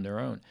do this on their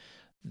own.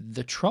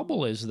 The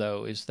trouble is,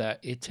 though, is that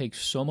it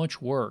takes so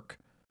much work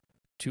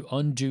to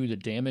undo the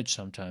damage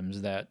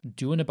sometimes that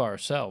doing it by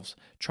ourselves,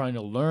 trying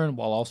to learn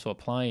while also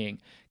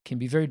applying, can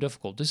be very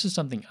difficult. This is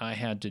something I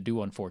had to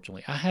do,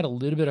 unfortunately. I had a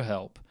little bit of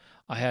help.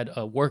 I had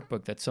a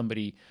workbook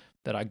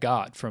that I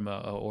got from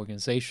an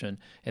organization,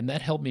 and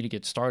that helped me to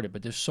get started.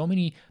 But there's so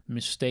many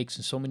mistakes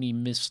and so many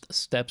missed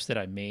steps that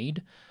I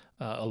made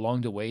along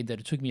the way that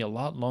it took me a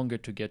lot longer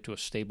to get to a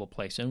stable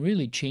place and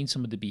really change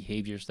some of the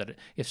behaviors that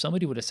if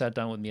somebody would have sat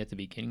down with me at the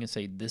beginning and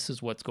say, this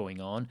is what's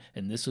going on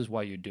and this is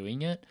why you're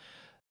doing it,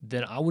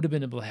 then I would have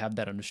been able to have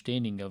that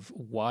understanding of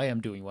why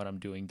I'm doing what I'm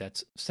doing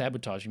that's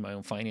sabotaging my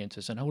own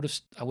finances. And I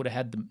would have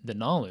had the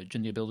knowledge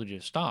and the ability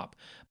to stop.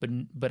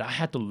 But I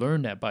had to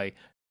learn that by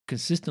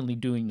consistently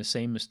doing the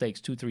same mistakes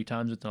 2-3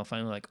 times until I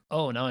finally like,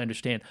 oh, now I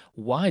understand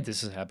why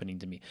this is happening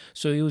to me.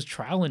 So it was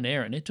trial and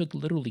error, and it took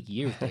literally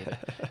years, David.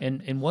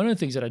 And one of the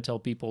things that I tell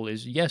people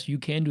is, yes, you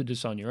can do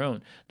this on your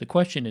own. The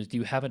question is, do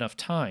you have enough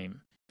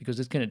time? Because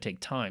it's going to take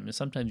time and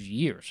sometimes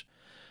years.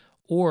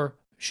 Or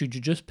should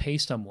you just pay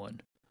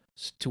someone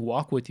to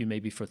walk with you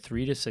maybe for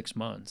 3 to 6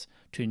 months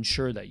to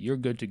ensure that you're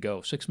good to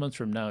go? 6 months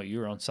from now,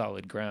 you're on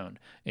solid ground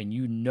and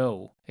you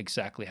know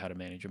exactly how to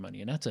manage your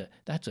money. And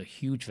that's a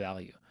huge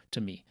value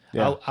to me.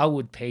 Yeah. I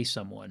would pay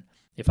someone.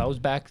 If I was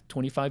back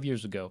 25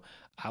 years ago,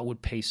 I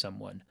would pay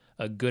someone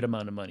a good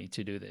amount of money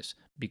to do this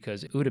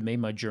because it would have made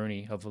my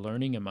journey of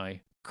learning and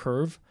my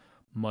curve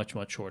much,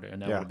 much shorter.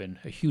 And that would have been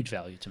a huge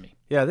value to me.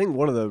 Yeah, I think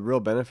one of the real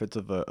benefits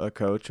of a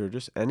coach or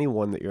just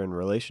anyone that you're in a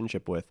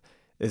relationship with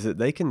is that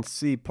they can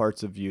see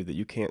parts of you that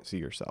you can't see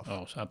yourself.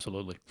 Oh,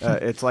 absolutely.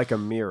 It's like a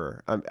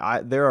mirror.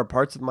 There are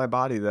parts of my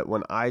body that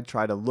when I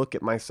try to look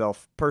at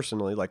myself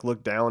personally, like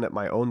look down at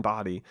my own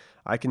body,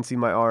 I can see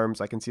my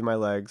arms, I can see my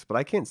legs, but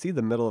I can't see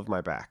the middle of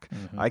my back.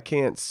 Mm-hmm. I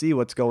can't see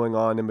what's going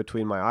on in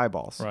between my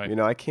eyeballs. Right.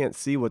 I can't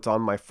see what's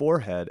on my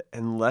forehead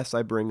unless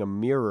I bring a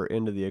mirror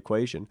into the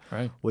equation.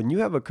 Right. When you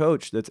have a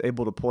coach that's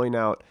able to point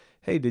out,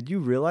 hey, did you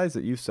realize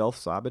that you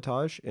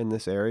self-sabotage in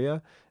this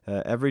area?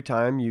 Every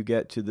time you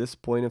get to this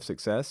point of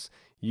success,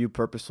 you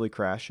purposely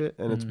crash it.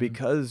 And it's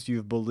because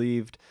you've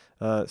believed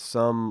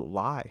some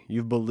lie.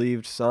 You've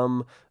believed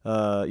you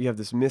have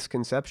this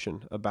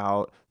misconception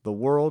about the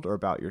world or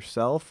about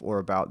yourself or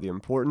about the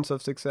importance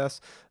of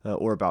success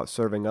or about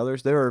serving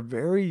others. There are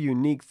very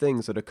unique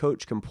things that a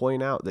coach can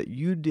point out that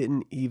you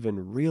didn't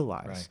even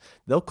realize. Right.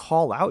 They'll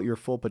call out your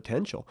full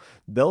potential.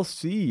 They'll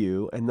see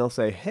you and they'll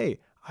say, hey,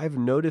 I've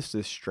noticed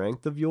this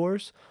strength of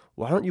yours.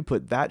 Why don't you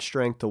put that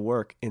strength to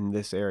work in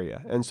this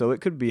area? And so it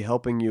could be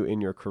helping you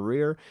in your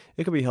career.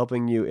 It could be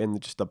helping you in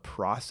just the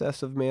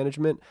process of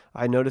management.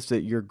 I noticed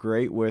that you're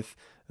great with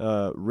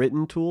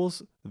written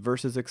tools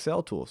versus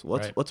Excel tools.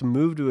 Let's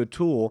move to a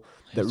tool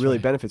that really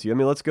benefits you. I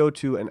mean, let's go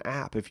to an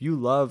app. If you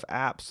love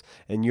apps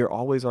and you're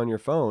always on your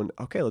phone,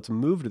 okay, let's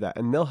move to that.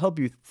 And they'll help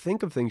you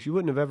think of things you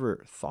wouldn't have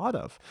ever thought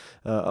of.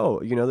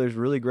 There's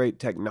really great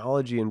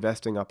technology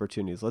investing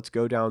opportunities. Let's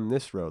go down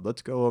this road.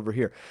 Let's go over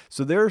here.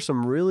 So there are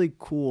some really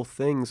cool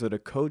things that a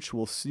coach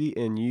will see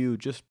in you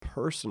just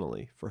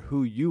personally for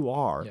who you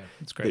are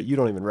that you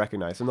don't even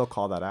recognize, and they'll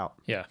call that out.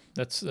 Yeah,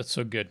 that's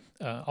so good.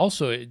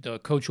 Also, the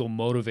coach will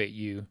motivate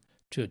you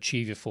to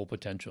achieve your full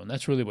potential. And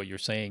that's really what you're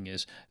saying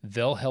is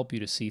they'll help you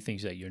to see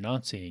things that you're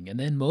not seeing and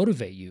then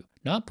motivate you,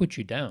 not put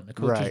you down. The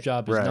coach's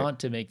job is not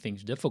to make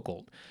things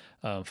difficult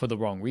for the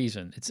wrong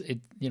reason.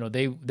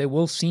 They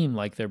will seem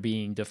like they're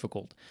being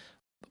difficult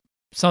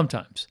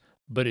sometimes,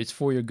 but it's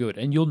for your good.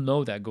 And you'll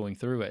know that going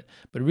through it.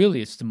 But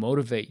really, it's to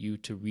motivate you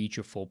to reach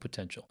your full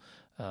potential.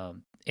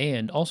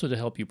 And also to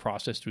help you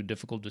process through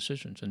difficult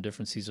decisions in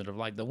different seasons of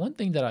life. The one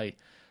thing that I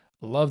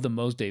love the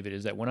most, David,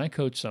 is that when I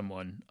coach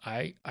someone,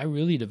 I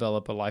really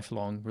develop a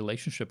lifelong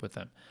relationship with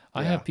them.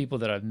 I have people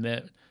that I've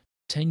met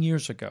 10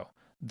 years ago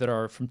that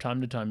are from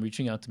time to time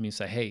reaching out to me and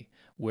say, hey,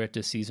 we're at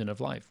this season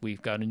of life.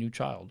 We've got a new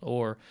child,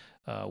 or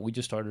we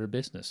just started a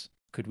business.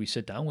 Could we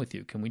sit down with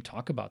you? Can we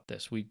talk about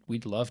this?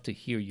 We'd love to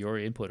hear your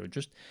input or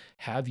just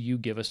have you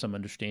give us some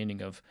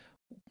understanding of,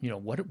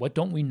 what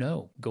don't we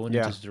know going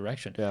in this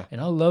direction? Yeah. And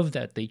I love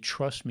that they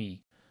trust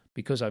me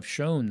because I've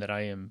shown that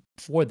I am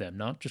for them,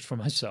 not just for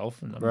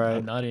myself, and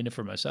I'm not in it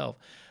for myself,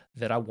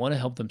 that I want to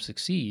help them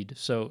succeed.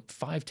 So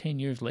 5-10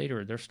 years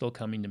later, they're still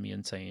coming to me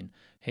and saying,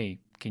 hey,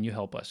 can you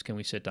help us? Can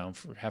we sit down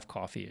have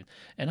coffee?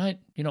 And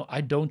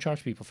I don't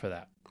charge people for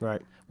that.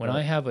 Right. When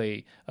I have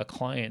a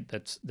client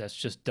that's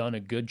just done a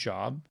good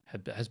job,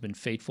 has been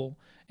faithful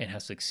and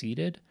has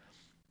succeeded,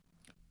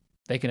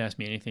 they can ask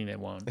me anything they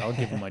want. I'll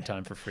give them my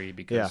time for free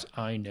because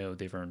I know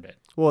they've earned it.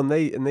 Well, and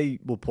they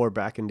will pour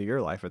back into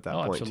your life at that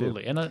point too.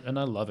 Absolutely. And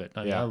I love it.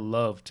 I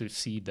love to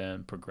see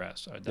them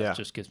progress. That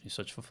just gives me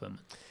such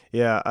fulfillment.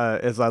 Yeah.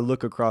 As I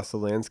look across the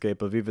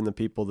landscape of even the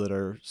people that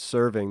are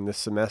serving this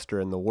semester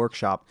in the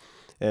workshop,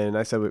 and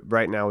I said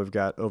right now we've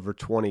got over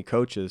 20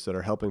 coaches that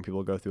are helping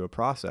people go through a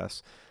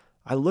process.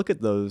 I look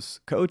at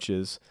those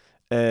coaches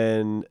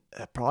and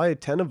probably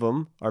 10 of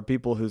them are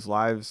people whose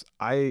lives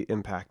I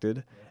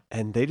impacted.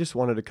 And they just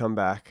wanted to come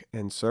back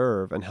and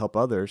serve and help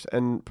others.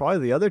 And probably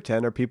the other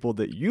 10 are people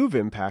that you've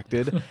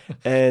impacted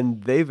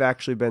and they've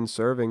actually been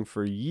serving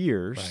for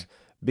years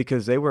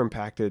because they were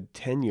impacted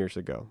 10 years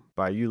ago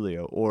by you,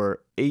 Leo,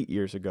 or 8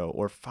 years ago,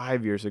 or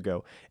 5 years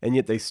ago. And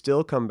yet they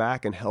still come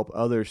back and help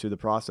others through the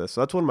process.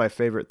 So that's one of my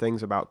favorite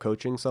things about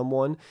coaching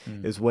someone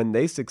is when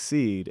they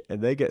succeed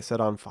and they get set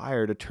on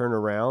fire to turn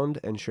around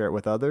and share it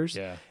with others.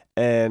 Yeah.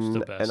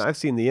 And best. I've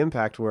seen the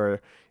impact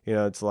where,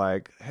 it's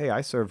like, hey,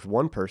 I served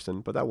one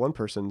person, but that one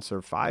person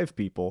served 5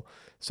 people.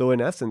 So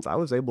in essence, I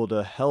was able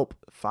to help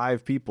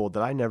 5 people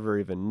that I never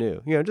even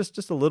knew.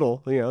 Just a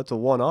little, it's a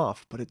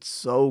one-off, but it's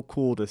so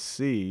cool to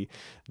see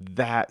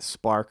that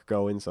spark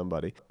go in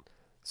somebody.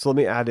 So let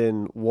me add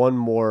in one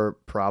more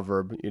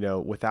proverb,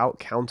 without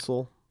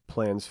counsel,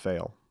 plans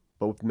fail.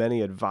 But with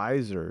many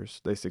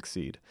advisors, they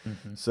succeed.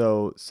 Mm-hmm.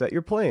 So set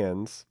your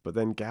plans, but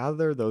then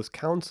gather those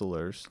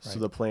counselors so Right.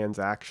 the plans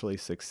actually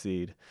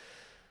succeed.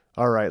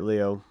 All right,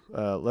 Leo,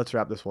 let's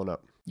wrap this one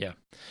up. Yeah.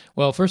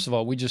 Well, first of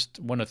all, we just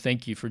want to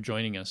thank you for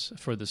joining us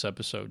for this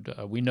episode.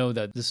 We know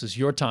that this is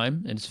your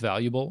time and it's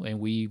valuable, and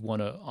we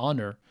want to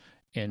honor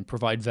and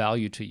provide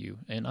value to you.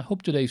 And I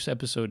hope today's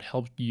episode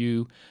helped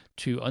you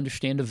to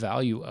understand the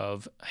value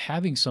of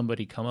having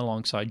somebody come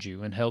alongside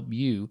you and help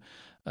you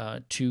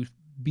to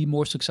be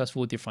more successful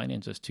with your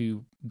finances,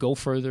 to go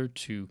further,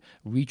 to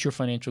reach your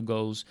financial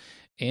goals,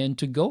 and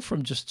to go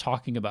from just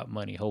talking about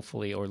money,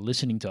 hopefully, or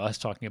listening to us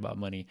talking about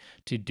money,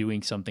 to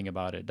doing something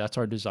about it. That's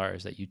our desire,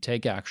 is that you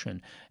take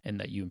action and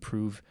that you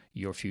improve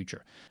your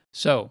future.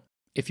 So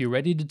if you're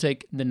ready to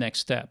take the next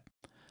step,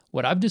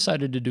 what I've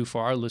decided to do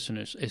for our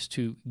listeners is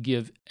to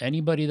give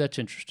anybody that's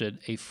interested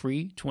a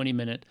free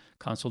 20-minute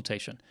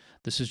consultation.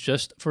 This is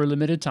just for a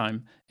limited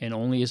time and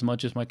only as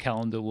much as my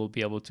calendar will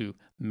be able to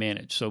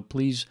manage. So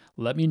please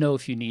let me know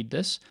if you need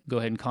this. Go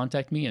ahead and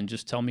contact me and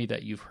just tell me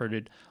that you've heard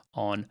it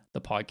on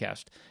the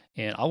podcast.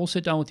 And I will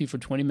sit down with you for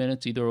 20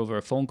 minutes, either over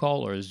a phone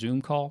call or a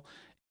Zoom call,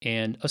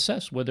 and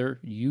assess whether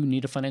you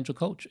need a financial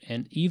coach.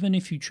 And even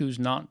if you choose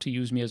not to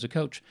use me as a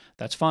coach,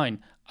 that's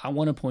fine. I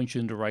want to point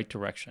you in the right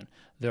direction.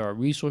 There are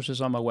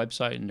resources on my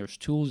website, and there's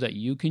tools that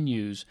you can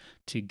use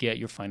to get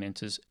your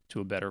finances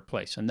to a better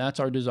place. And that's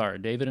our desire.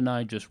 David and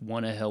I just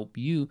want to help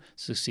you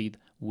succeed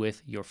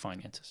with your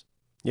finances.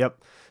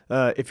 Yep.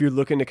 If you're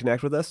looking to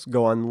connect with us,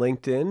 go on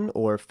LinkedIn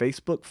or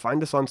Facebook.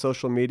 Find us on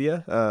social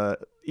media.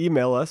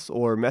 Email us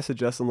or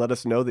message us and let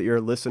us know that you're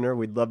a listener.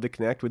 We'd love to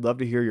connect. We'd love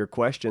to hear your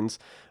questions.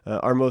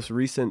 Our most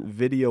recent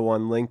video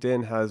on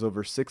LinkedIn has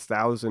over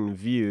 6,000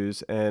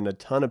 views and a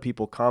ton of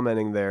people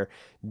commenting there,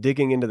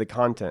 digging into the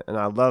content, and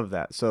I love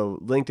that. So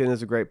LinkedIn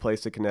is a great place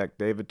to connect.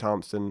 David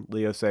Thompson,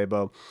 Leo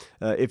Sabo.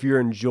 If you're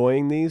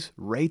enjoying these,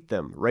 rate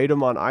them. Rate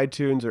them on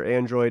iTunes or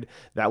Android.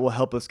 That will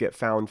help us get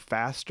found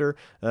faster.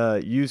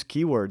 Use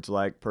keywords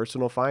like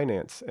personal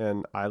finance,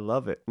 and I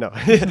love it. No,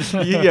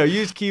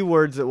 use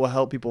keywords that will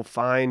help people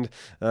find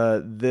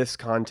this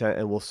content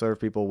and will serve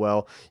people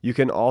well. You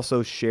can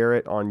also share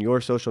it on your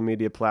social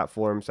media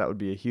platforms. That would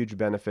be a huge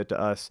benefit to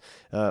us.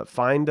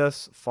 Find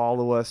us,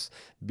 follow us,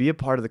 be a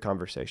part of the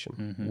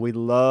conversation. Mm-hmm. We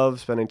love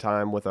spending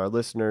time with our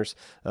listeners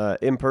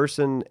in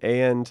person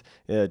and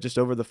just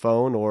over the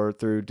phone or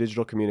through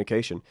digital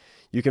communication.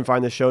 You can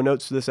find the show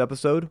notes to this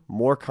episode,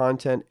 more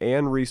content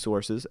and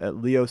resources at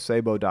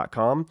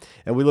leosabo.com.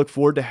 And we look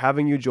forward to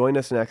having you join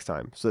us next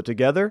time. So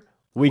together,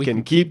 we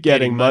can keep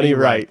getting money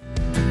right.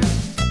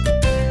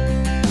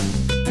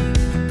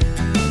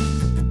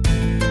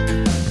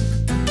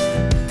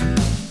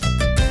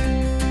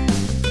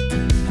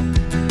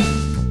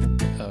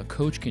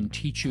 Coach can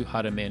teach you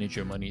how to manage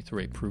your money through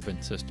a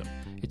proven system.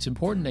 It's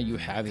important that you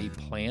have a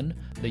plan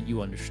that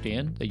you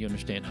understand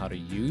how to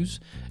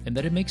use, and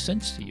that it makes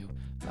sense to you.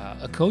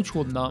 A coach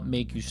will not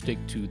make you stick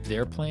to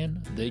their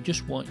plan. They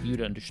just want you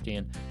to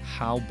understand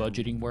how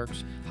budgeting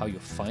works, how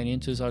your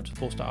finances are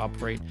supposed to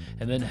operate,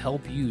 and then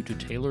help you to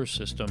tailor a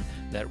system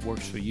that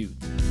works for you.